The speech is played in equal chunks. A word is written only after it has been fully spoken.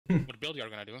What build you're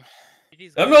gonna do?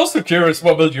 I'm also curious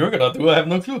what build you're gonna do. I have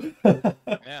no clue.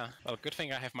 Yeah, well, good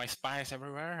thing I have my spies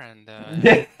everywhere, and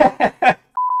Yeah.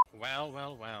 well,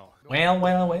 well, well. Well.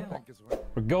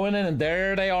 We're going in, and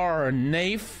there they are.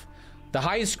 Knave, the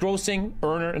highest grossing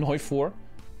earner in HOI4,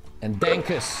 and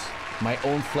Dankus, my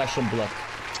own flesh and blood.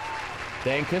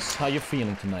 Dankus, how you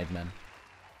feeling tonight, man?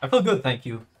 I feel good, thank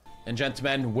you. And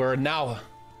gentlemen, we're now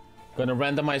gonna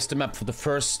randomize the map for the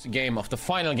first game of the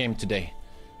final game today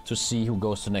to see who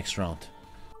goes to the next round.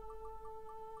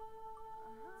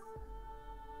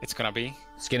 It's gonna be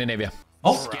Scandinavia.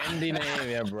 Oh,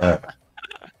 Scandinavia, bro.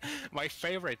 my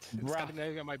favorite.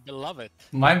 Scandinavia, my beloved.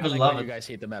 my I like when beloved. you guys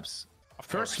hate the maps. Of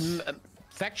First course.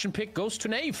 faction pick goes to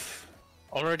Knave.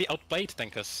 Already outplayed,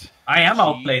 Dankus. I am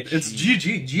outplayed. It's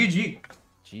GG.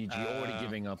 GG, already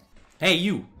giving up. Hey,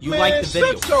 you like the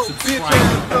video?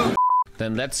 Subscribe.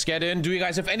 Then let's get in. Do you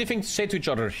guys have anything to say to each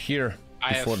other here?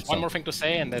 I have before the one song? more thing to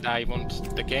say, and that I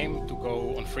want the game to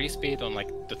go on free speed on like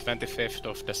the 25th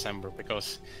of December,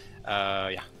 because,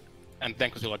 yeah. And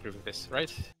Dankus will agree with this, right?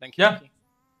 Thank you. Yeah.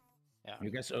 Yeah. You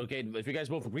guys, okay, if you guys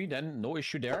both agree, then no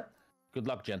issue there. Good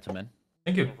luck, gentlemen.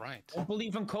 Thank you. All right. Don't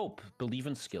believe in cope, believe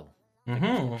in skill.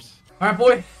 Alright,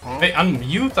 boy. Hey,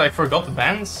 unmute. I forgot the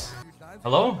bands.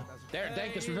 Hello? There,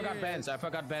 Dankus, we forgot bans. I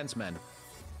forgot bans, man.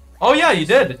 Oh yeah, you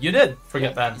did. You did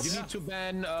forget bands. You need to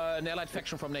ban an allied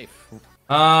faction from Knave.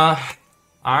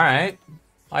 Alright.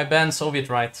 I ban Soviet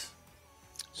right.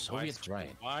 Soviet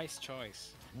right. Wise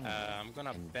choice. I'm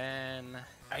gonna ban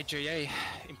IJA,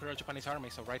 Imperial Japanese Army,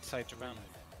 so right side Japan.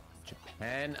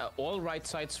 Japan, all right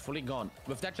sides fully gone.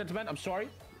 With that, gentlemen, I'm sorry.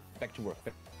 Back to work.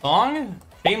 Song?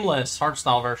 Shameless,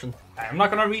 hardstyle version. I'm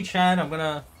not gonna read chat, I'm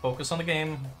gonna focus on the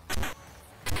game.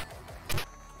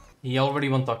 He already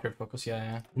won Doctor Focus,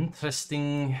 yeah.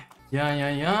 Interesting.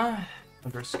 Yeah.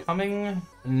 Hunter's coming.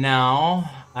 Now,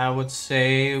 I would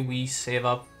say we save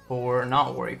up for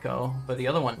not Wariko, but the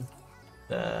other one.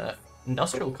 The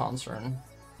industrial concern.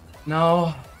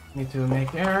 No, need to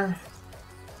make air.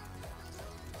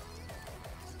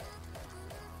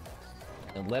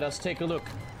 And let us take a look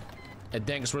at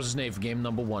Dankus vs. Knave, game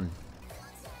number 1.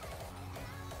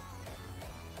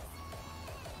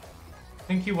 I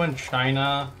think he went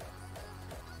China.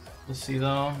 Let's see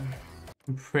though.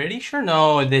 I'm pretty sure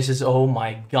no, this is, oh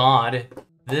my god.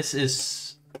 This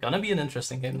is gonna be an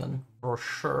interesting game then, for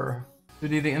sure. We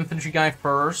do the infantry guy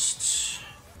first.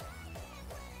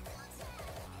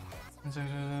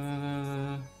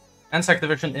 Anzac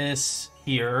division is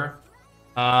here.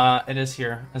 It is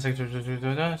here. Anzac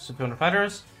 200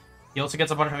 fighters. He also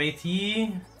gets a bunch of AT.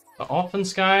 The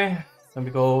offense guy. Then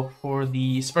we go for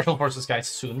the special forces guys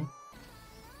soon.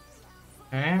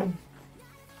 Okay.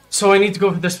 So I need to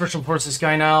go for the special forces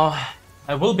guy now.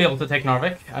 I will be able to take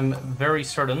Narvik. I'm very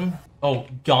certain. Oh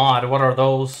god, what are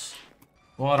those?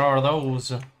 What are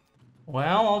those?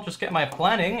 Well, I'll just get my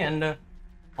planning and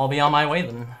I'll be on my way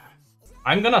then.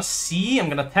 I'm gonna see, I'm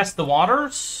gonna test the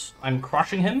waters. I'm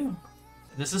crushing him.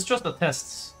 This is just a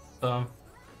test, so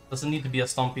doesn't need to be a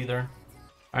stomp either.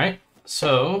 Alright,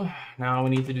 so now we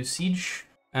need to do siege.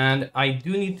 And I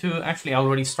do need to, actually I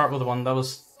already start with one, that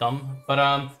was dumb.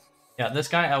 But yeah, this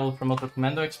guy I will promote to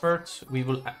Commando Expert. We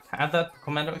will add that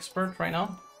Commando Expert right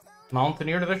now.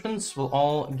 Mountaineer divisions will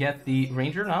all get the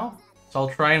Ranger now. So I'll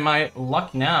try my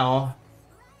luck now.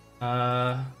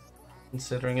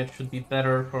 Considering it should be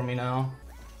better for me now.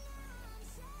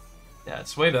 Yeah,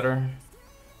 it's way better.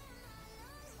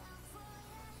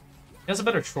 He has a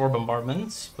better shore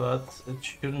bombardment, but it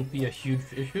shouldn't be a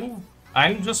huge issue.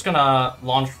 I'm just gonna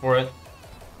launch for it.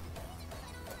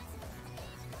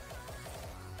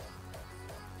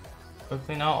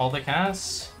 Quickly now, all the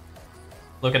casts.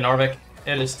 Look at Narvik.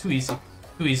 It is too easy.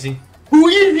 Too easy. Too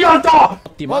easy, Alta!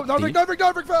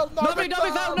 Narvik fell!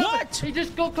 What? He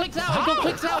just clicks out. He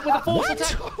clicks out with a force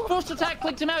attack. Force attack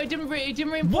clicked him out. He didn't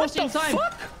reinforce it in time.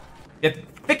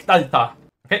 Get picked, Alta.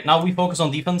 Okay, now we focus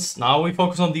on defense.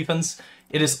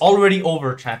 It is already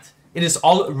over, chat. It is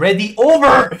already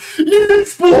over!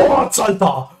 ESPORTS,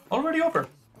 Alta! Already over.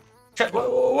 Chat, what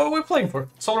are we playing for?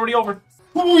 It's already over.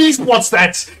 What's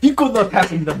that? He could not have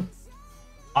him them.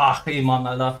 Ah, hey man,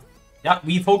 Alta. Yeah,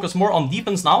 we focus more on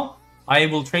defense now. I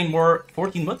will train more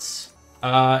 14 muts.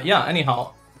 Yeah,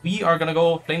 anyhow. We are gonna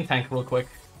go flame tank real quick.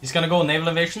 He's gonna go naval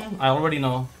invasion. I already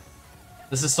know.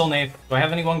 This is so naive. Do I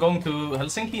have anyone going to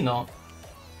Helsinki? No.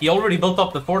 He already built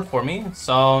up the fort for me,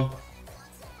 so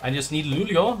I just need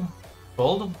Luleå,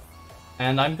 gold,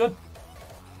 and I'm good.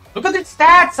 Look at its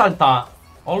stats, Alta!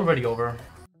 Already over.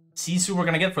 Sisu we're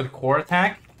gonna get for the core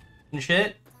attack and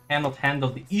shit. Cannot handle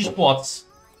the esports.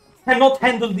 Cannot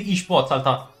handle the esports,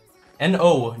 Alta.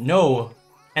 No, no.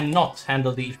 cannot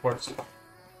handle the esports.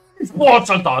 Esports,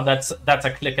 Alta! That's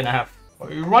a click and a half. Where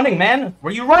are you running, man?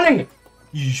 Where are you running?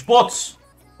 Esports!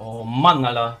 Oh,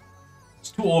 manala.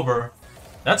 It's 2 over.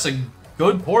 That's a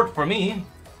good port for me.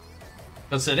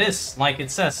 Because it is, like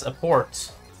it says, a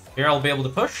port. Here I'll be able to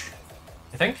push,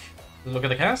 I think. Look at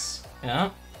the cast. Yeah.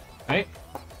 Right.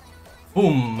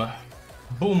 Boom.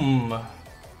 Boom.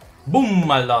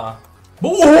 Boom-ala.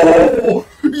 Oh!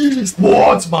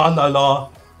 Esports, manala!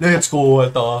 Let's go,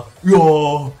 Alta.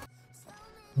 Yo!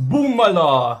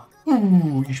 Boom-ala!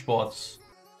 Ooh, esports.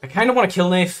 I kind of want to kill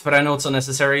Nath, but I know it's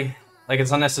unnecessary. Like,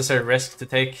 it's unnecessary risk to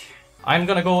take. I'm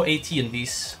gonna go AT in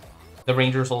these. The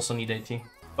Rangers also need AT.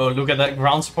 Oh, look at that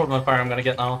ground support modifier I'm gonna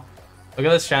get now. Look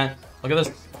at this, chat. Look at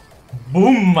this.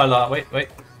 Boom-ala. Wait.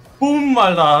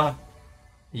 Boom-ala.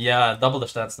 Yeah, double the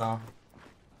stats now.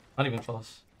 Not even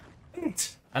close.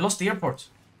 I lost the airport.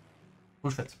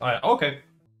 Push it. Alright, okay.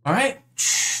 Alright.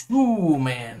 Ooh,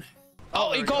 man.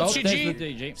 Oh, he got there's the GG.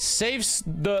 DG. Saves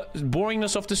the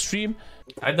boringness of the stream.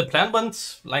 The plan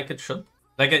went like it should.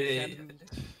 Like,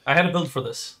 I had a build for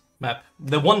this map.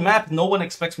 The one map no one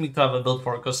expects me to have a build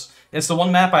for, because it's the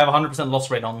one map I have 100% loss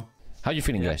rate on. How you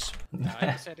feeling, guys?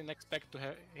 I also didn't expect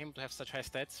him to have such high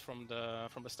stats from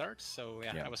the start, so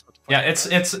yeah. I was good. Yeah,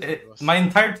 my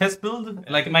entire test build,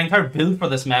 like my entire build for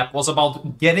this map was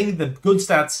about getting the good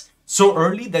stats so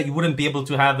early that you wouldn't be able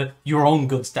to have your own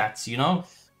good stats, you know?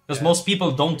 Because most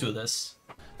people don't do this.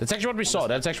 That's actually what we saw.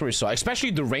 That's actually what we saw. Especially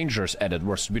the Rangers edit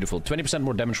was beautiful. 20%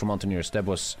 more damage from Mountaineers. That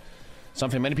was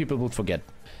something many people would forget.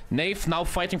 Nave, now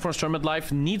fighting for his tournament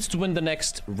life, needs to win the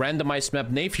next randomized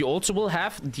map. Nave, you also will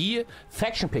have the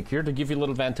faction pick here to give you a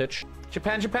little advantage.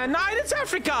 Japan. No, it's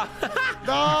Africa!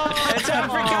 No! It's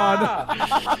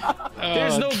Africa!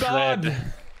 There's no god.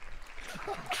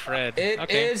 Fred.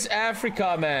 It is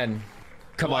Africa, man.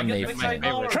 Come on, Nave.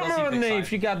 Come on,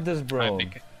 Nave. You got this, bro.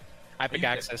 I pick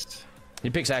Access. He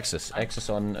picks Access. Access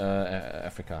on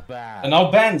Africa. And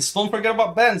now bans. Don't forget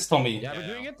about bans, Tommy. Yeah, we're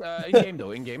doing it in-game, though.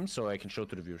 In-game, so I can show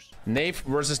to the viewers. Nave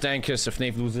versus Dankus. If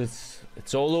Nave loses,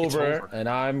 it's all over, and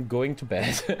I'm going to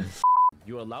bed.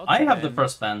 You're allowed to I have the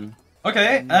first ban.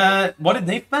 Okay, what did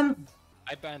Nave ban?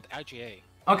 I banned IGA.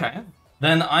 Okay.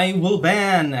 Then I will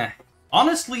ban,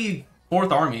 honestly,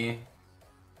 4th Army.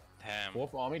 Damn.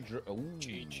 4th Army.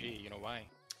 GG, you know why?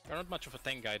 You're not much of a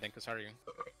tank guy, Dankus, are you?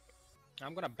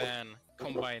 I'm gonna ban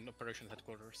Combined Operations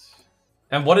Headquarters.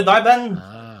 And what did I ban?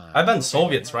 I banned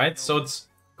Soviets, right? So it's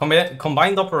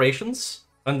combined operations,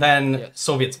 and then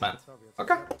Soviets banned.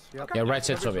 Okay. Yeah, right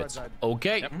side Soviets.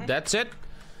 Okay, that's it.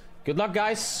 Good luck,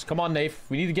 guys. Come on, Nave.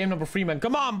 We need the game number 3, man.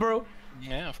 Come on, bro.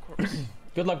 Yeah, of course.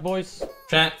 Good luck, boys.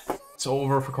 Chat, it's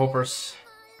over for Copers.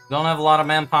 Don't have a lot of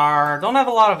manpower. Don't have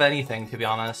a lot of anything, to be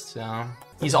honest. Yeah.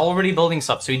 He's already building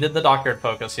stuff, so he did the dockyard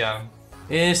focus, yeah.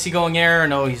 Is he going air?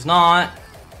 No, he's not.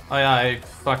 Oh yeah, I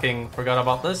fucking forgot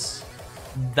about this.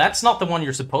 That's not the one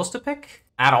you're supposed to pick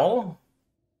at all.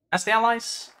 That's the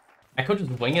allies. I could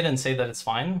just wing it and say that it's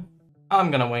fine.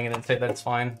 I'm gonna wing it and say that it's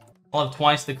fine. I'll have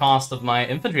twice the cost of my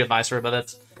infantry advisor, but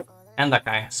that's... And that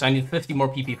guy. So I need 50 more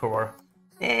PP for war.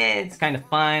 It's kind of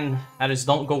fine. I just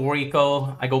don't go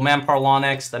Rico. I go manpower law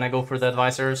next, then I go for the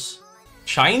advisors.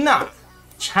 China!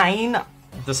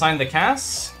 Design the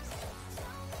cast.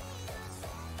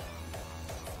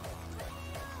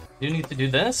 You need to do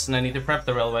this, and I need to prep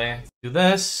the railway. Do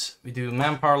this, we do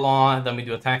manpower law, then we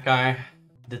do attack guy.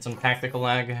 Did some tactical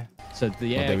lag. So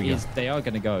the air is, they are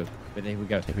going to go. But here we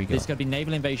go. This is going to be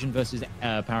naval invasion versus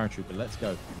paratrooper. Let's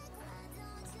go.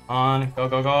 On,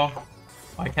 go.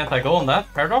 Why can't I go on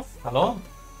that? Paired off? Hello?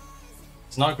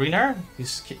 It's not green air.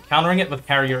 He's countering it with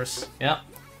carriers. Yeah.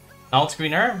 Now it's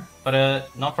green air,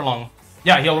 but not for long.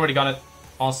 Yeah, he already got it.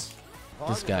 Pause.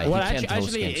 This guy, well, he can't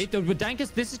actually, with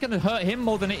Dankus, this is going to hurt him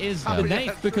more than it is the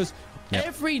Nate, because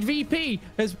every VP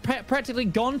has practically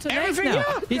gone to Nate now.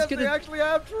 Yeah, he's gonna... they actually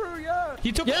have true, yeah.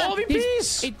 He took all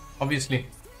VPs! Obviously.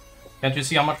 Can't you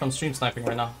see how much I'm stream sniping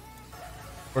right now?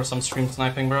 For some stream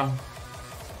sniping, bro.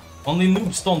 Only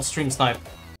noobs don't stream snipe.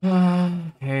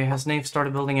 Okay, has Nave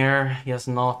started building air? He has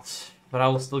not. But I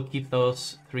will still keep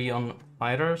those 3 on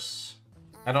fighters.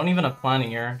 I don't even have planning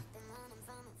here.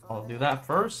 I'll do that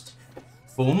first.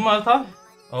 Boom, Malta.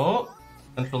 Oh,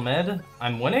 central mid.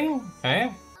 I'm winning.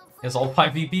 Okay. He has all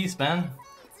 5 VPs, man.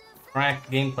 Crack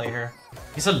gameplay here.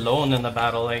 He's alone in the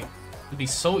battle. Like, it'd be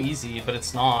so easy, but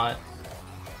it's not.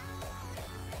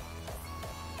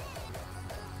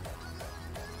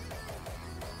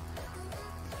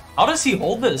 How does he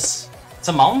hold this? It's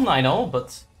a mountain, I know,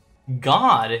 but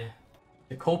God,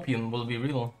 the copium will be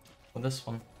real with this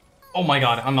one. Oh my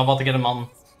God, I'm about to get a mountain.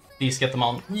 Please get the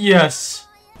mountain. Yes!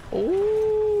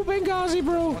 Oh, Benghazi! he,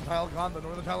 bro? One tile gone, the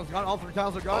northern tile is gone, all 3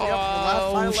 tiles are gone. Yep, the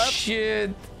last tile left.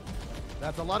 Shit.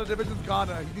 That's a lot of divisions gone.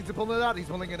 He needs to pull it out. He's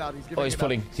pulling it out. He's giving He's it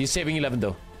pulling. out. He's saving 11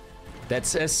 though.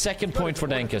 That's a second point for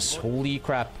Dankus. Holy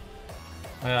crap.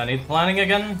 I need planning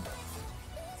again.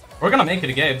 We're gonna make it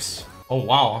to Gabe's. Oh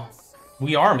wow.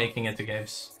 We are making it to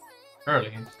Gabe's.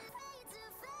 Early.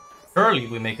 Early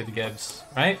we make it to Gabe's.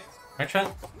 Right? Right,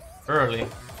 chat? Early.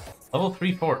 Level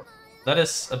 3 fort. That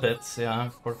is a bit, yeah,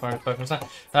 45%.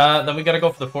 Then we gotta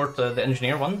go for the fort, the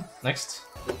engineer one, next.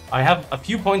 I have a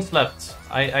few points left.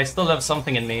 I still have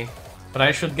something in me. But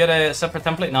I should get a separate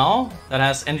template now that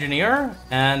has engineer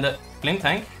and flame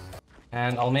tank.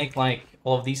 And I'll make, like,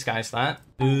 all of these guys that.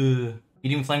 Ooh.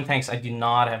 Medium flame tanks, I do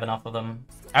not have enough of them.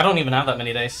 I don't even have that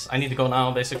many days. I need to go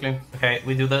now, basically. Okay,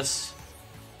 we do this.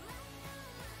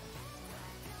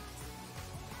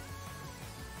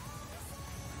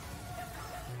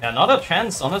 Yeah, not a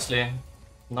chance, honestly.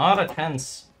 Not a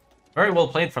chance. Very well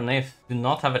played from Nave. Do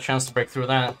not have a chance to break through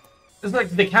that. It's like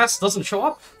the cast doesn't show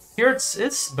up. Here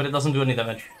it's, but it doesn't do any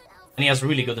damage. And he has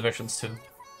really good divisions too.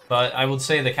 But I would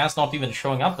say the cast not even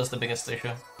showing up is the biggest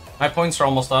issue. My points are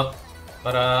almost up.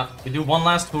 But we do one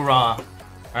last hoorah.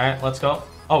 Alright, let's go.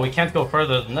 Oh, we can't go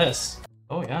further than this.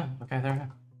 Oh yeah, okay, there we go.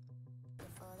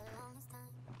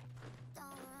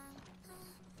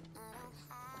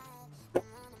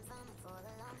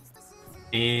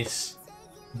 Peace.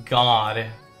 God.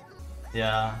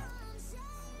 Yeah.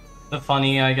 The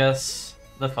funny, I guess.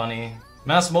 The funny.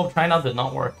 Mass Mob China did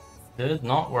not work. Did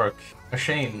not work. A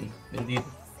shame, indeed.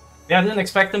 Yeah, I didn't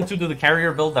expect them to do the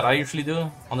carrier build that I usually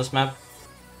do on this map.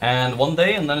 And one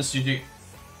day, and then it's GG.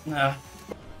 Nah.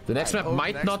 The next map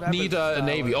might not need a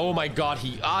navy. Oh my god,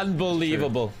 he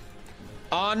unbelievable.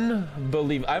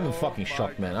 Unbelievable. I'm fucking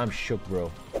shocked, man. I'm shook,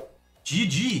 bro.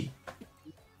 GG.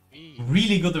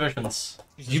 Really good divisions.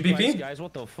 GBP? GBP? Guys,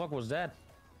 what the fuck was that?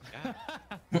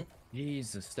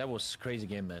 Jesus, that was a crazy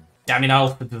game, man. Yeah, I mean, I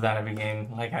also do that every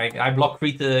game. Like, I block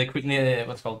what's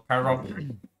it called? Paradox.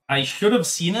 I should have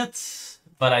seen it,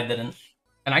 but I didn't.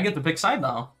 And I get to pick side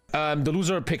now. The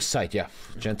loser picks side, yeah.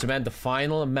 Gentlemen, the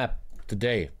final map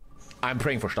today. I'm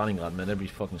praying for Stalingrad, man. That'd be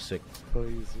fucking sick.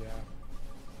 Please, yeah.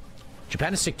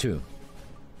 Japan is sick too.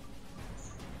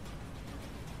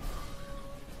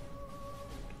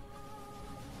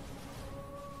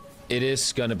 It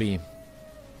is gonna be...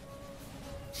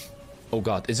 Oh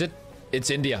god, is it? It's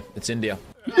India. It's India.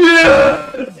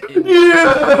 Yes!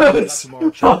 Yes!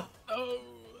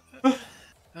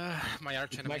 My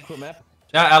arch enemy. Micro map.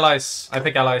 Yeah, allies. I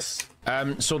pick allies.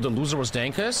 So the loser was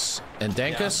Dankus, and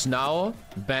Dankus now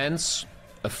bans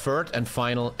a third and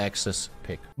final access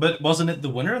pick. But wasn't it the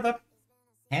winner of that?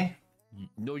 Eh?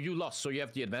 No, you lost, so you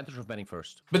have the advantage of banning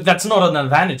first. But that's not an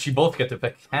advantage. You both get to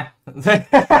pick. Eh?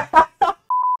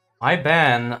 I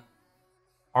ban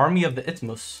Army of the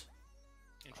Itmus.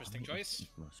 Interesting choice.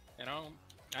 You know,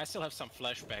 I still have some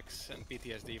flashbacks and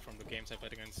PTSD from the games I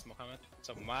played against Mohammed.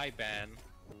 So my ban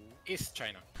is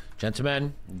China.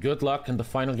 Gentlemen, good luck in the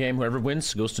final game. Whoever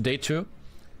wins goes to day 2.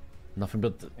 Nothing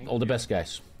but all the best,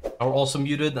 guys. Are also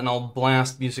muted, and I'll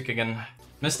blast music again.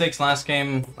 Mistakes last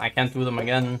game. I can't do them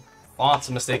again. Lots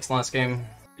of mistakes last game.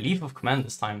 Leave of command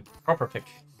this time. Proper pick.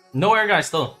 No air guy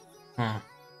still.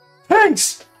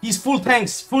 Tanks! He's full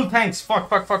tanks! Full tanks! Fuck,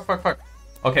 fuck, fuck, fuck, fuck.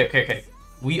 Okay, okay, okay.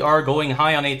 We are going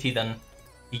high on AT then.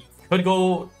 He could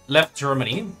go left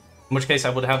Germany, in which case I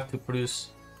would have to produce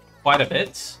quite a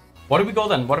bit. What do we go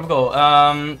then? What do we go?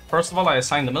 First of all, I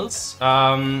assign the mills.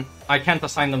 I can't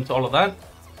assign them to all of that.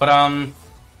 But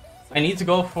I need to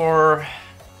go for...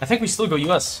 I think we still go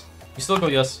US. We still go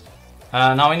US.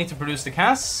 Now I need to produce the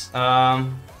CAS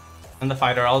and the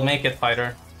fighter. I'll make it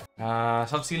fighter.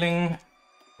 Sub-ceiling,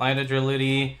 light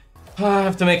agility. I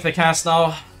have to make the CAS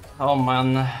now. Oh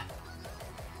man.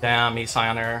 Damn, he's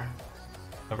Cyanar.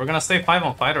 But we're gonna stay 5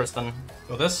 on fighters then.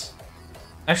 Go this.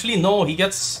 Actually, no, he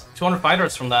gets 200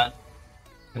 fighters from that.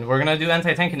 And we're gonna do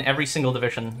anti-tank in every single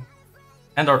division.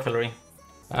 And artillery.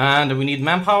 And we need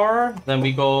manpower. Then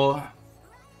we go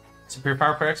superior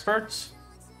power per expert.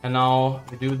 And now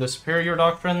we do the superior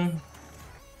doctrine.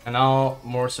 And now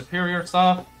more superior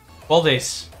stuff. 12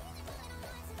 days.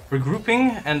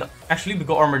 Regrouping, and actually we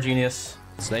go armor genius.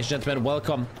 So, ladies and gentlemen,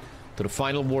 welcome to the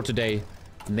final war today.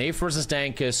 Nave versus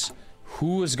Dankus.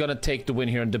 Who is gonna take the win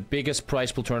here in the biggest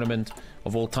prize pool tournament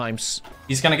of all times?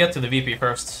 He's gonna get to the VP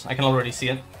first. I can already see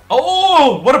it.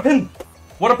 Oh, what a pin!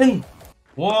 What a pin!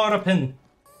 What a pin!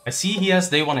 I see he has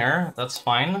day 1 air. That's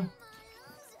fine.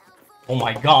 Oh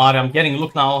my god, I'm getting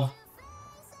look now.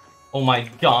 Oh my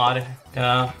god.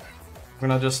 We're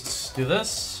gonna just do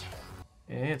this.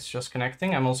 Okay, it's just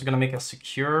connecting. I'm also gonna make a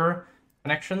secure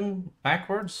connection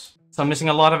backwards. So I'm missing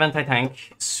a lot of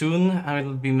anti-tank. Soon I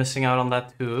will be missing out on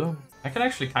that too. I can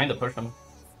actually kind of push him,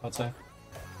 I'd say.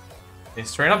 Okay,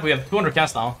 straight up, we have 200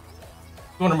 cast now.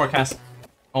 200 more cast.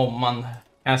 Oh man,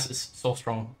 cast is so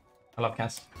strong. I love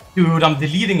cast. Dude, I'm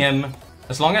deleting him.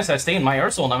 As long as I stay in my air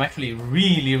zone, I'm actually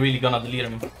really gonna delete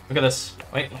him. Look at this.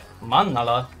 Wait, man,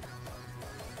 Allah.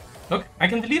 Look, I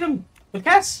can delete him with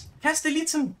cast. Cast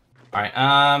deletes him.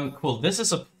 Alright, cool. This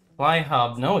is a supply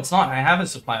hub. No, it's not. I have a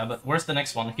supply hub, but where's the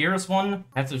next one? Here's one.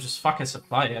 I have to just fuck a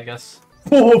supply, I guess.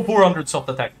 Oh, 400 soft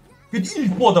attack. He's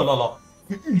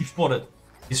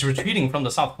retreating from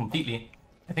the south completely.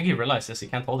 I think he realized this. He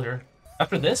can't hold her.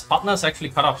 After this, Patna's actually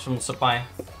cut off from supply.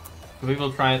 So we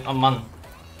will try it on man.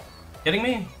 Kidding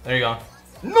me? There you go.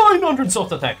 900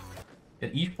 soft attack.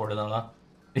 Get e-ported on that.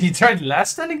 He tried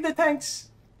last standing the tanks.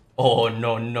 Oh,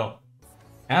 no.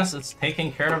 Yes, it's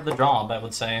taking care of the job, I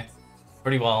would say.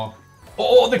 Pretty well.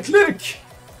 Oh, the click!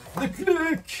 The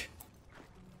click!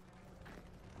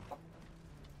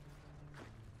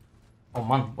 Oh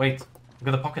man, wait. Look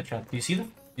at the pocket chat. Do you see them?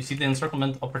 Do you see the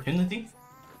encirclement opportunity?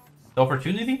 The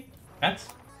opportunity? Chat?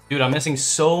 Dude, I'm missing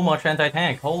so much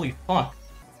anti-tank. Holy fuck.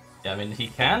 Yeah, I mean, he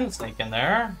can sneak in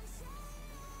there.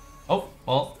 Oh,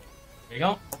 well. There you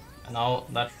go. And now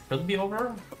that should be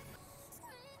over.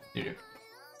 Dude.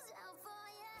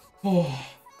 Oh,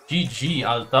 GG,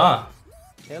 Alta.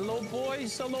 Hello,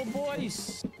 boys. Hello,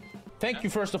 boys. Thank you,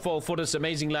 first of all, for this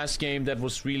amazing last game that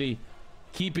was really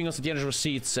keeping us at the edge of our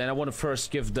seats. And I want to first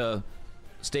give the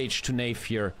stage to Nave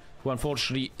here, who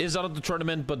unfortunately is out of the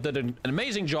tournament, but did an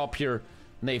amazing job here.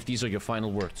 Nave, these are your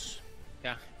final words.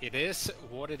 Yeah, it is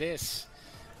what it is.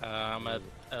 I'm at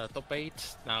top 8,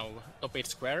 now top 8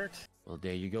 squared. Well,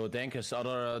 there you go, Dankus.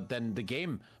 Other than the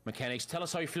game mechanics, tell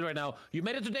us how you feel right now. You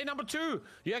made it to day number 2.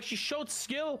 You actually showed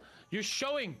skill. You're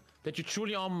showing that you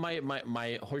truly are my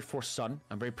HOI4 son.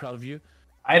 I'm very proud of you.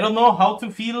 I don't know how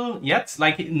to feel yet.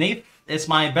 Like, Nate is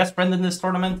my best friend in this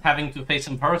tournament. Having to face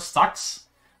him first sucks.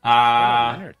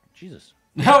 Jesus.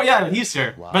 Oh yeah, he's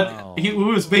here. Wow. But he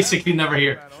was basically never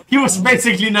here. He was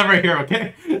basically never here,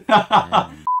 okay?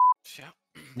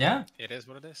 Yeah. It is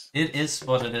what it is. It is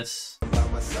what it is.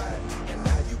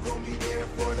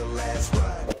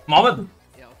 Mohammed,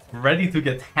 ready to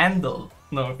get handled.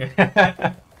 No, okay.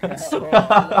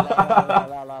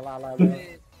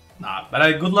 Nah,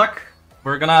 but good luck.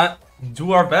 We're gonna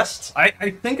do our best. I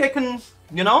think I can,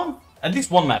 you know, at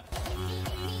least one map.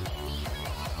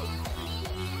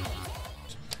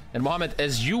 And Mohammed,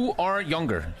 as you are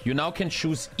younger, you now can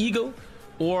choose Eagle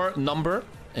or Number.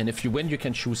 And if you win, you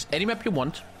can choose any map you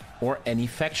want or any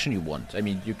faction you want. I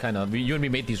mean, you and me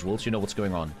made these rules. You know what's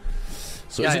going on.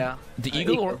 So is it the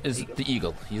Eagle or is it the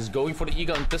Eagle? He's going for the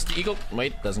Eagle and this the Eagle.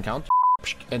 Wait, doesn't count.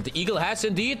 And the Eagle has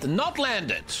indeed not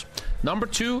landed. Number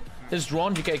 2 is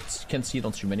drawn. You guys can see it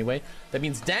on stream anyway. That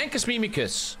means Dankus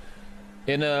Memecus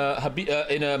in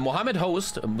a Mohammed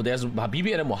host. There's a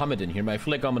Habibi and a Mohammed in here. I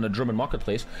feel like I'm in a German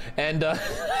marketplace. And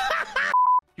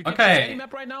you can choose any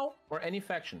map right now or any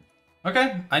faction.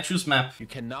 Okay, I choose map. You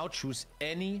can now choose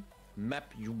any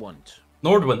map you want.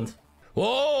 Nordwind.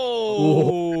 Oh!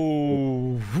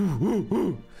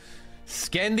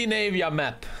 Scandinavia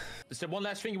map. Is there one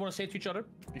last thing you want to say to each other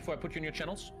before I put you in your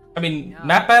channels? I mean,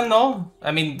 map ban, no?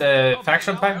 I mean, the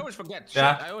faction ban? I always forget.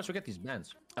 Yeah. Shit, I always forget these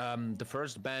bans. The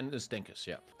first ban is Dankus,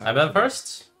 yeah. I ban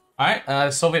first?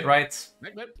 Alright, Soviet right.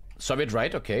 Soviet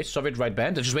right, okay. Soviet right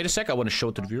banned. Just wait a sec, I want to show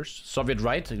it to the viewers. Soviet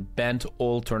right banned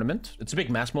all tournament. It's a big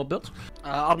mass mode build.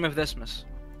 Army of the Isthmus.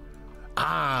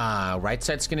 Ah, right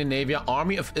side Scandinavia.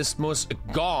 Army of Isthmus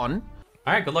gone.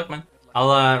 Alright, good luck, man.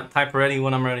 I'll type ready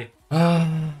when I'm ready.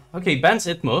 Okay, bans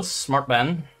Itmos. Smart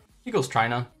ban. He goes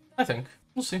China. I think.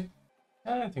 We'll see.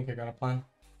 I think I got a plan.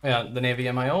 Yeah, the Navy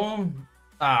and my own.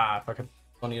 Ah, fuck it.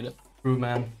 Don't need it. True,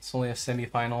 man. It's only a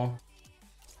semi-final.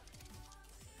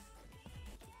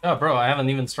 Oh, bro, I haven't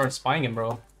even started spying him,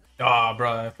 bro. Ah,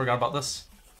 bro, I forgot about this.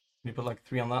 We put like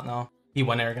 3 on that now. He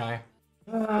went air guy.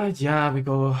 Yeah, we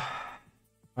go.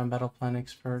 I'm battle plan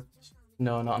expert.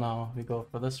 No, not now. We go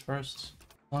for this first.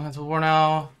 Long until war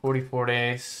now. 44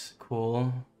 days.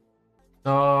 Cool.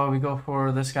 So we go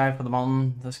for this guy for the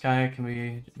mountain. This guy can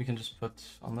we can just put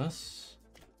on this.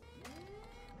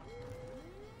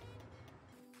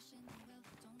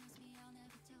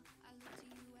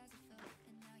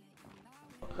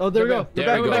 Oh, there we go.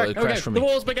 There we go. It crashed Okay, for the me.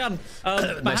 war's begun.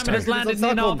 Mohammed has landed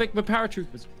near Narvik with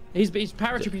paratroopers. He's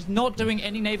paratrooper. He's not doing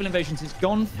any naval invasions. He's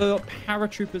gone for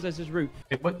paratroopers as his route.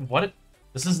 Wait, what?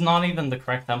 This is not even the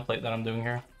correct template that I'm doing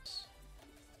here.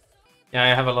 Yeah, I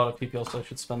have a lot of PPL, so I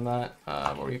should spend that.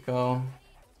 Where you go?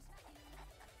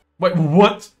 Wait,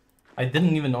 what? I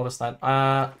didn't even notice that.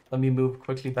 Let me move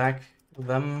quickly back.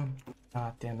 them.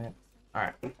 Ah, damn it.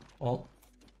 Alright. Well,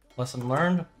 lesson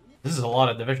learned. This is a lot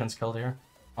of divisions killed here,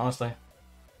 honestly.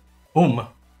 Boom.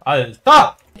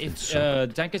 Alta! If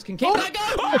Dankus can keep that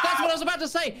going, that's what I was about to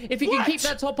say. If he can keep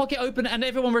that top pocket open and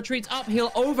everyone retreats up,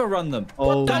 he'll overrun them.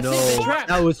 Oh That's no, it, trap.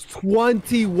 that was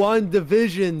 21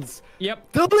 divisions.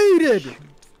 Yep. Deleted.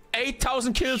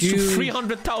 8,000 kills Huge. to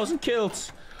 300,000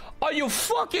 kills. Are you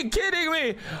fucking kidding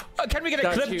me? Can we get a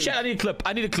That's clip? huge. Chat, I need a clip.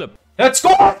 I need a clip. Let's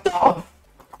go!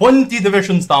 20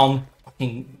 divisions down.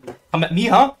 Fucking come at me,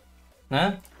 huh?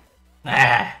 Nah.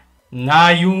 Nah,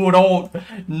 you don't.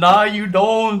 Nah, you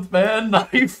don't, man. Nah,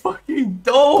 you fucking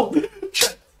don't.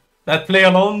 That play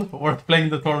alone, worth playing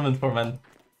the tournament for, man.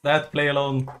 That play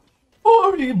alone.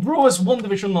 Oh, bro has 1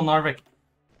 division on Narvik.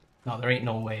 No, there ain't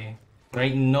no way. There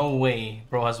ain't no way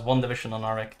bro has 1 division on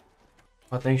Narvik.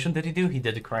 What nation did he do? He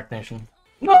did the correct nation.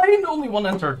 9! Only 1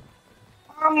 entered.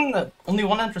 Only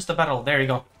 1 enters the battle. There you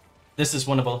go. This is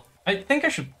winnable. I think I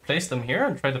should place them here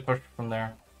and try to push from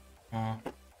there.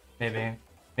 Maybe.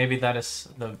 Maybe that is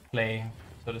the play,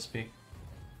 so to speak.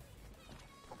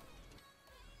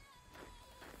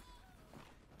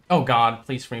 Oh god,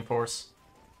 please reinforce.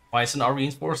 Why isn't our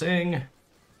reinforcing?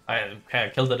 Okay, I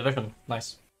killed the division.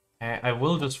 Nice. I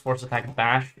will just force attack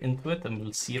bash into it and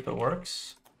we'll see if it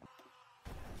works.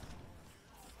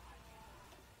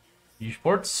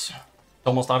 ESPORTS. It's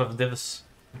almost out of the divs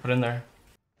to put in there.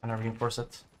 And I reinforce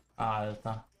it.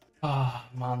 Oh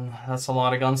man, that's a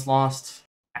lot of guns lost.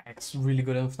 It's really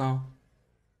good inf now.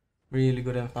 Really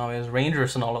good inf now. He has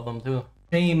rangers and all of them too.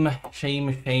 Shame,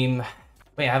 shame, shame.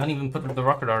 Wait, I haven't even put the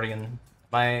rocket arty in. Am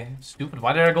I stupid?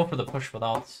 Why did I go for the push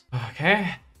without?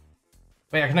 Okay.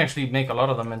 Wait, I can actually make a lot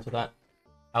of them into that.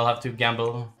 I'll have to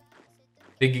gamble.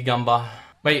 Big gamba.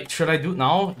 Wait, should I do it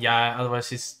now? Yeah,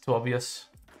 otherwise it's too obvious.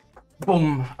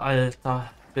 Boom. Alter.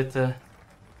 Bitte.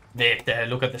 Bitte.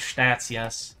 Look at the stats,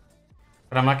 yes.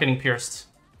 But I'm not getting pierced.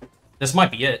 This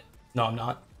might be it. No, I'm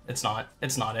not. It's not.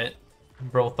 It's not it.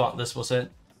 Bro thought this was it.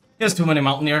 He has too many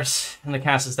Mountaineers, and the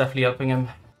cast is definitely helping him.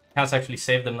 Cast actually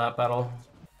saved him that battle.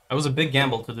 It was a big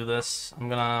gamble to do this. I'm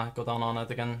gonna go down on it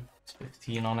again. It's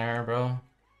 15 on air, bro.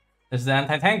 Is the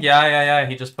anti-tank? Yeah.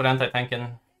 He just put anti-tank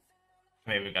in.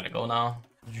 Maybe we gotta go now.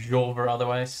 Jover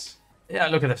otherwise. Yeah,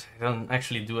 look at this. He doesn't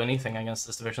actually do anything against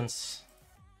these divisions.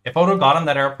 If I would have gotten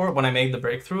that airport when I made the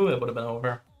breakthrough, it would have been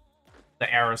over.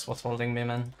 The air is what's holding me,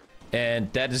 man.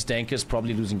 And that is Dankus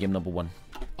probably losing game number 1.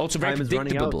 Also very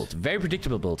predictable build. Very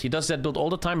predictable build. He does that build all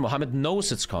the time. Mohammed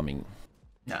knows it's coming.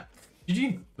 Yeah.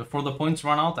 GG. Before the points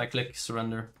run out, I click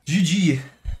surrender. GG.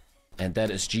 And that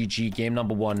is GG game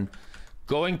number 1.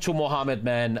 Going to Mohammed,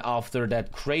 man, after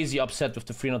that crazy upset with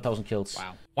the 300,000 kills.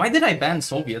 Wow. Why did I ban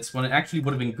Soviets when it actually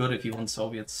would have been good if you won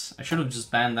Soviets? I should have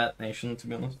just banned that nation, to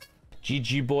be honest.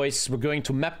 GG, boys. We're going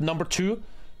to map number 2.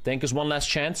 Dankus, one last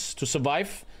chance to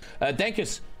survive.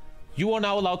 Dankus, you are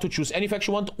now allowed to choose any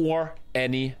faction you want or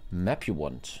any map you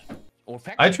want. Or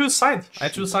faction. I choose side. I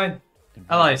choose side.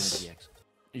 Allies.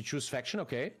 You choose faction,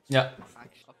 okay. Yeah.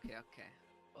 Okay.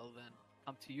 Well then,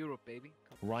 come to Europe, baby.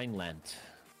 Rhineland.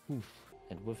 Oof.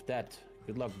 And with that,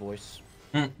 good luck, boys.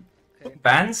 Okay.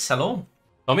 Bans? Hello?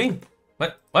 Tommy?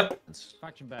 What?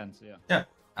 Faction bans, yeah. Yeah.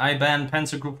 I ban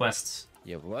Panzer Group West.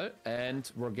 Yeah, well,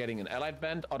 and we're getting an allied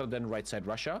band other than right side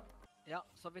Russia. Yeah,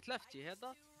 Soviet left, you heard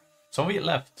that? Soviet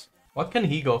left. What can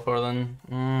he go for then?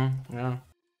 Yeah.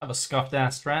 Have a scuffed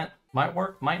ass strat. Might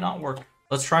work, might not work.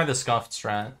 Let's try the scuffed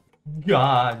strat.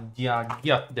 God, yeah,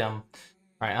 get them.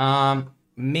 Alright,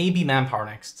 maybe manpower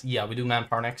next. Yeah, we do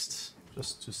manpower next.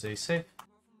 Just to stay safe.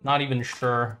 Not even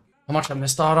sure how much I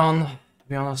missed out on, to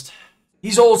be honest.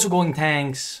 He's also going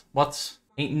tanks. What?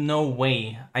 Ain't no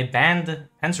way. I banned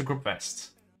Panzer Group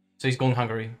West. So he's going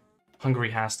Hungary.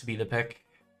 Hungary has to be the pick.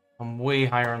 I'm way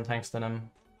higher on tanks than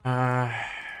him.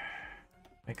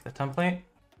 Make the template.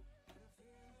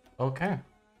 Okay.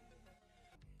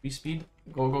 Speed.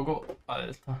 Go.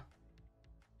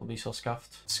 Will be so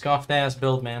scuffed. Scuffed ass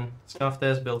build, man. Scuffed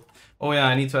ass build. Oh yeah,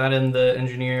 I need to add in the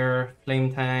engineer,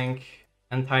 flame tank,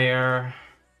 anti-air.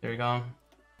 There you go.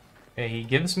 Okay, he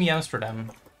gives me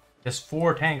Amsterdam. There's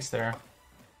 4 tanks there.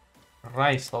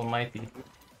 Christ almighty.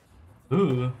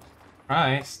 Ooh.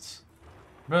 Christ.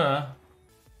 Bruh.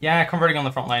 Yeah, converting on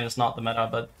the front line is not the meta,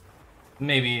 but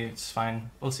maybe it's fine.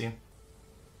 We'll see.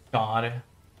 God.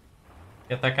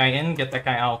 Get that guy in, get that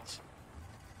guy out.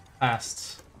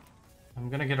 Fast. I'm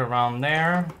gonna get around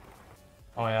there.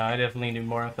 Oh yeah, I definitely need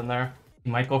more in there.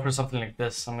 He might go for something like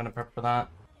this. I'm gonna prep for that.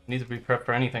 I need to be prepped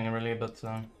for anything really, but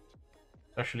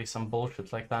especially some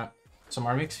bullshit like that. Some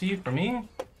army XP for me.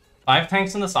 5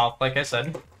 tanks in the south, like I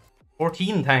said.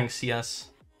 14 tanks,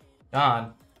 yes.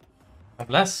 God. I have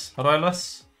less. How do I have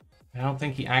less? I don't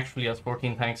think he actually has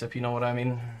 14 tanks, if you know what I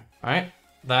mean. Alright,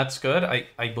 that's good.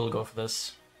 I will go for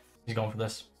this. He's going for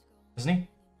this, isn't he?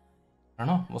 I don't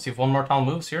know. We'll see if one more tile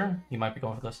moves here. He might be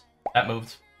going for this. That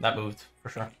moved. That moved, for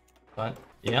sure. But,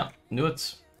 yeah, knew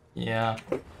it. Yeah.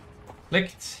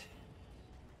 Clicked.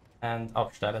 And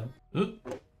outstated. Ooh.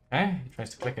 Okay, he tries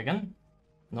to click again.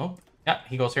 Nope. Yeah,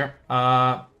 he goes here.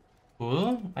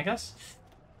 Cool, I guess.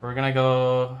 We're gonna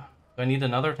go... Do I need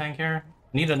another tank here?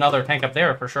 Need another tank up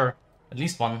there, for sure. At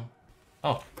least one.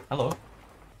 Oh, hello.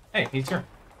 Hey, he's here.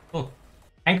 Cool.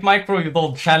 Tank micro, you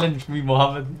don't challenge me,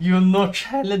 Mohammed. You're no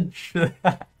challenge.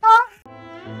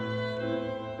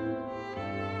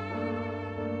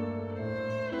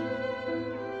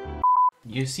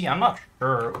 You see, I'm not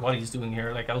sure what he's doing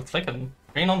here. Like, I'll click him.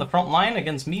 Train on the front line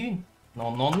against me?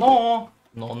 No, no, no.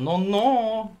 No, no,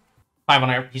 no. 5 on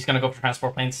air. He's gonna go for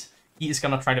transport planes. He is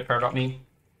gonna try to paradox me.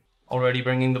 Already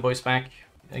bringing the boys back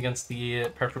against the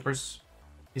paratroopers.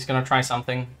 He's gonna try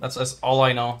something. That's all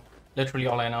I know. Literally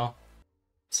all I know.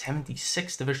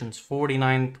 76 divisions,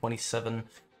 49, 27.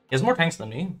 He has more tanks than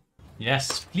me.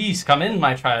 Yes, please come in,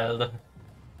 my child.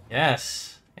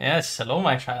 Yes, yes, hello,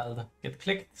 my child. Get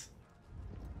clicked.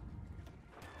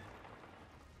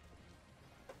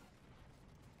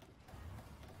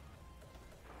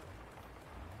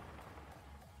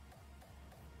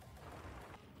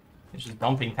 He's just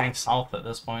dumping tanks south at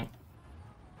this point.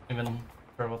 Even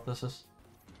sure what this is.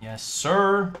 Yes,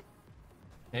 sir.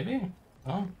 Maybe?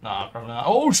 No? Nah, probably not.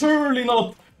 Oh, surely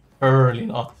not! Surely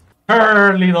not.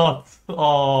 Surely not!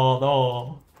 Oh,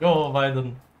 no. Go,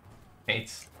 Biden.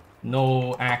 Wait.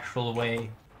 No actual way.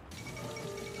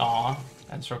 Aw.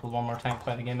 And circle one more tank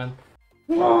by the game end.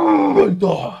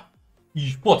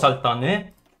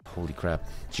 Holy crap.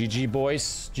 GG,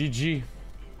 boys. GG.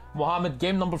 Mohammed,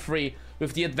 game number 3.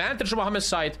 With the advantage on Mohammed's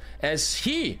side, as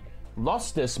he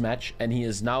lost this match and he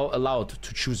is now allowed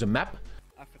to choose a map.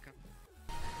 Africa.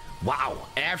 Wow,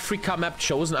 Africa map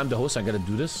chosen. I'm the host, I'm gonna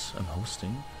do this. I'm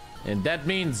hosting. And that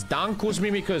means Dankus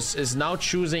Memecus is now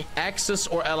choosing Axis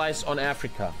or allies on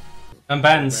Africa. And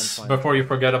bans, before you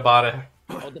forget about it.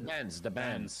 Oh, the bans, the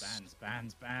bans.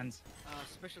 Bans.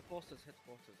 Special forces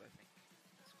headquarters, I think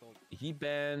it's called. He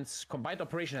bans combined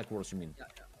operation headquarters, you mean?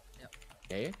 Yeah.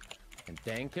 Okay. And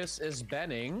Dankus is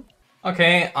banning.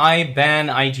 Okay, I ban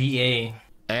IGA.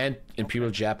 And Imperial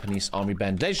Japanese Army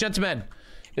ban. Ladies and gentlemen,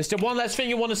 is there one last thing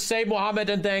you want to say, Mohammed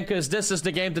and Dankus? This is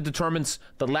the game that determines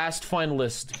the last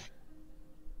finalist.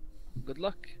 Good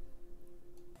luck.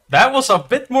 That was a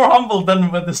bit more humble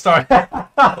than at the start.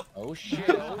 Oh shit,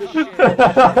 oh shit.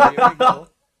 Here we go.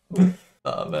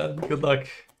 Oh man, good luck.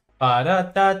 Do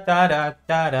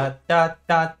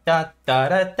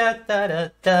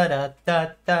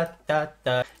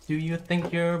you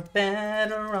think you're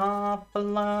better off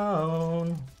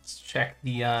alone? Let's check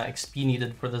the XP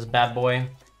needed for this bad boy.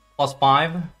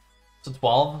 +5 to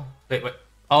 12. Wait.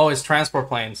 Oh, it's transport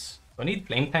planes. Do I need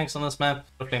flame tanks on this map?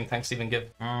 What do flame tanks even give?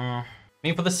 I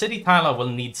mean, for the city tile, I will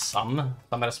need some. So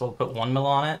I might as well put 1 mil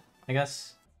on it, I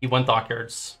guess. He went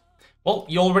dockyards. Well,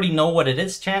 you already know what it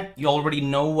is, chat. You already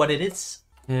know what it is.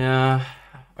 Yeah.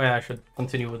 Oh yeah, I should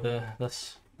continue with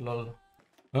this. Lol.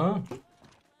 Huh?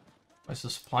 Why is the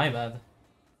supply bad?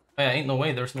 Oh yeah, ain't no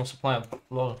way there's no supply.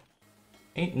 Lol.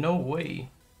 Ain't no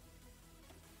way.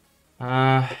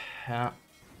 Yeah.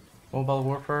 Mobile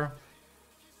warfare.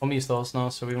 Tommy's those now,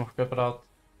 so we won't forget about.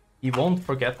 He won't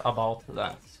forget about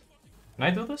that. Can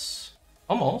I do this?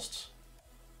 Almost.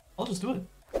 I'll just do it.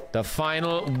 The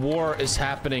final war is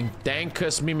happening.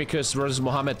 Dankus Memecus versus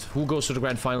Mohammed. Who goes to the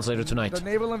grand finals later tonight? The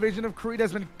naval invasion of Crete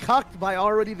has been cucked by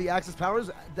already the Axis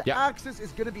powers. The Axis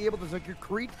is going to be able to secure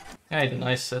Crete. Yeah, I did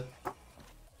nice it.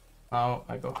 Now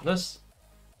I go for this.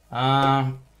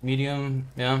 Medium,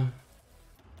 yeah.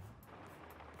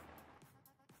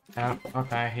 Yeah,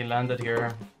 okay, he landed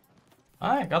here.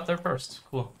 I got there first.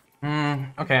 Cool.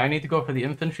 Okay, I need to go for the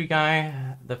infantry guy,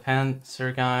 the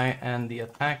panzer guy, and the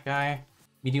attack guy.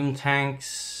 Medium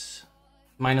tanks,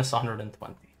 minus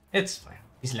 120. It's fine.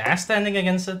 He's last standing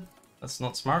against it. That's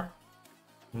not smart,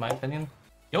 in my opinion.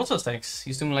 He also has tanks.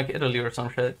 He's doing like Italy or some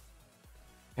shit.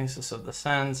 Aces of the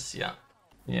Sands, yeah.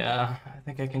 Yeah, I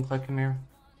think I can click him here.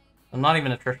 I'm not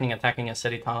even attritioning attacking a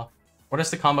city tile. What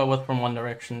is the combo with from one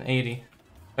direction? 80.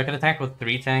 I could attack with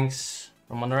 3 tanks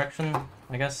from one direction,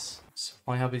 I guess.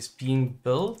 Supply hub is being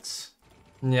built.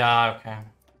 Yeah, okay.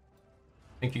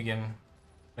 Thank you, game.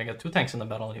 I got 2 tanks in the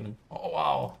battle even. Oh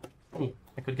wow. Ooh,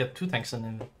 I could get 2 tanks in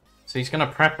him. So he's gonna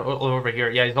prep over here.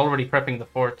 Yeah, he's already prepping the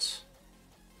forts.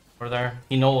 Over there.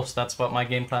 He knows that's what my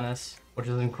game plan is. Which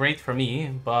isn't great for me,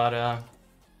 but I'll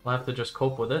have to just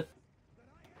cope with it.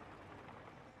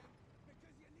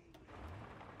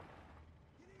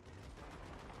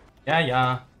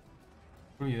 Yeah.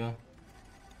 Screw you.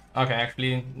 Okay,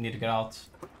 actually, need to get out.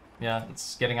 Yeah,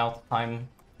 it's getting out of time.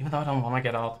 Even though I don't want to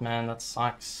get out, man, that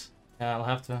sucks. Yeah, I'll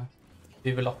have to.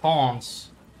 Vive la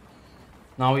France.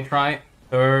 Now we try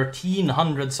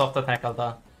 1300 soft attack,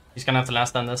 Alta. He's gonna have to last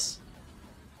stand this.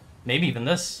 Maybe even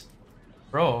this.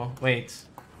 Bro, wait.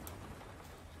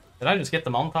 Did I just get the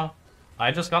Mount Tower?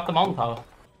 I just got the Mount Tower.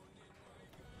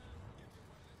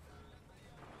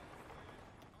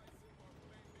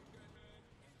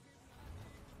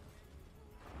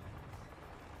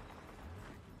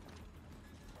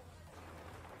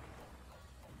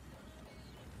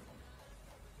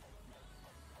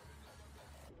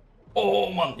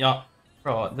 Oh man, yeah.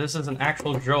 Bro, this is an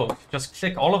actual joke. Just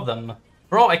click all of them.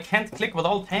 Bro, I can't click with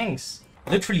all tanks.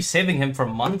 Literally saving him for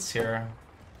months here.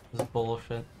 This is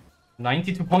bullshit.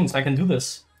 92 points, I can do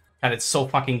this. And it's so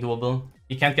fucking doable.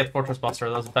 He can't get Fortress Buster,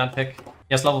 that's a bad pick.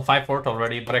 He has level 5 fort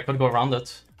already, but I could go around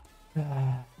it.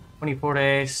 24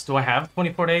 days. Do I have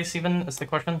 24 days even, is the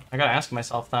question? I gotta ask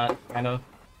myself that, kind of.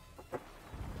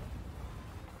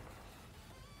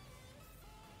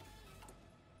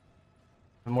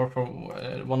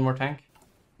 One more tank.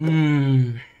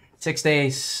 6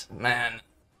 days, man.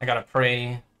 I gotta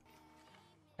pray.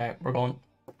 Okay, we're going.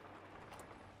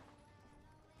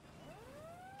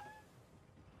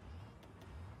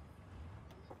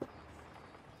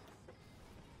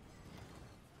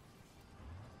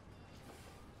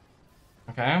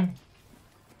 Okay.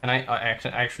 And I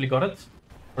actually got it.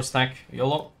 First stack,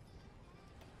 YOLO.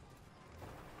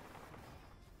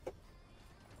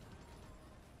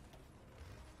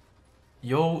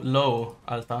 YOLO,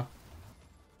 Alta.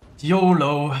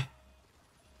 YOLO.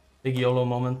 Big YOLO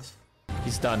moment.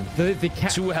 He's done. The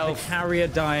 2 health. The carrier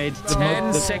died.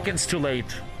 10 seconds too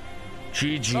late.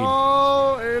 GG.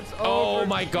 Oh, it's over. Oh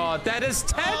my god, that is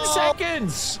 10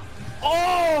 seconds!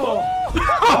 Oh!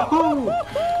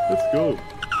 Let's go.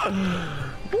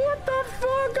 What the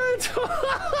fuck?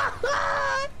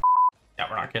 Yeah,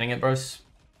 we're not getting it, bros.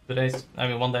 2 days. I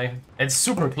mean, 1 day. It's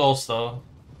super close, though,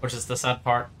 which is the sad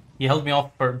part. He held me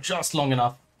off for just long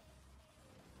enough.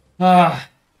 Ah,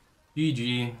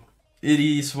 GG. It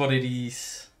is what it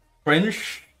is.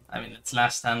 Cringe. I mean, it's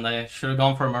last stand. I should have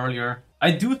gone for him earlier. I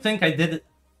do think I did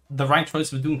the right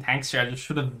choice with doing tanks here. I just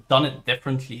should have done it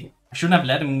differently. I shouldn't have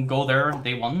let him go there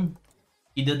day one.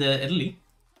 He did Italy,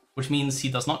 which means he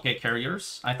does not get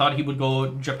carriers. I thought he would go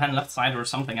Japan left side or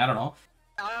something. I don't know.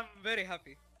 I'm very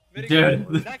happy. Very Dude,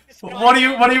 good. what do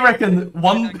you reckon?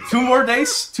 2 more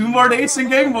days? 2 more days in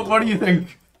game? What do you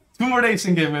think? 2 more days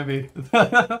in game, maybe.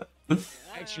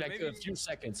 Actually, like a few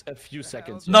seconds. A few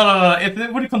seconds. No. If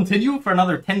it would continue for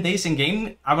another 10 days in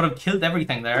game, I would have killed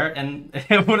everything there, and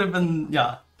it would have been,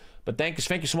 yeah. But Dankus,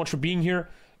 thank you so much for being here.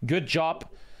 Good job.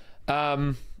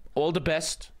 All the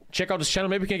best. Check out his channel.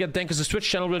 Maybe we can get Dankus' Twitch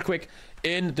channel real quick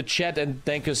in the chat. And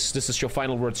Dankus, this is your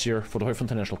final words here for the HOI4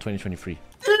 International 2023.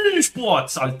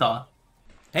 ESPORTS, Alter.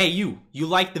 Hey, you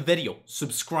like the video,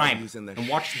 subscribe, and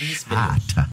watch these videos.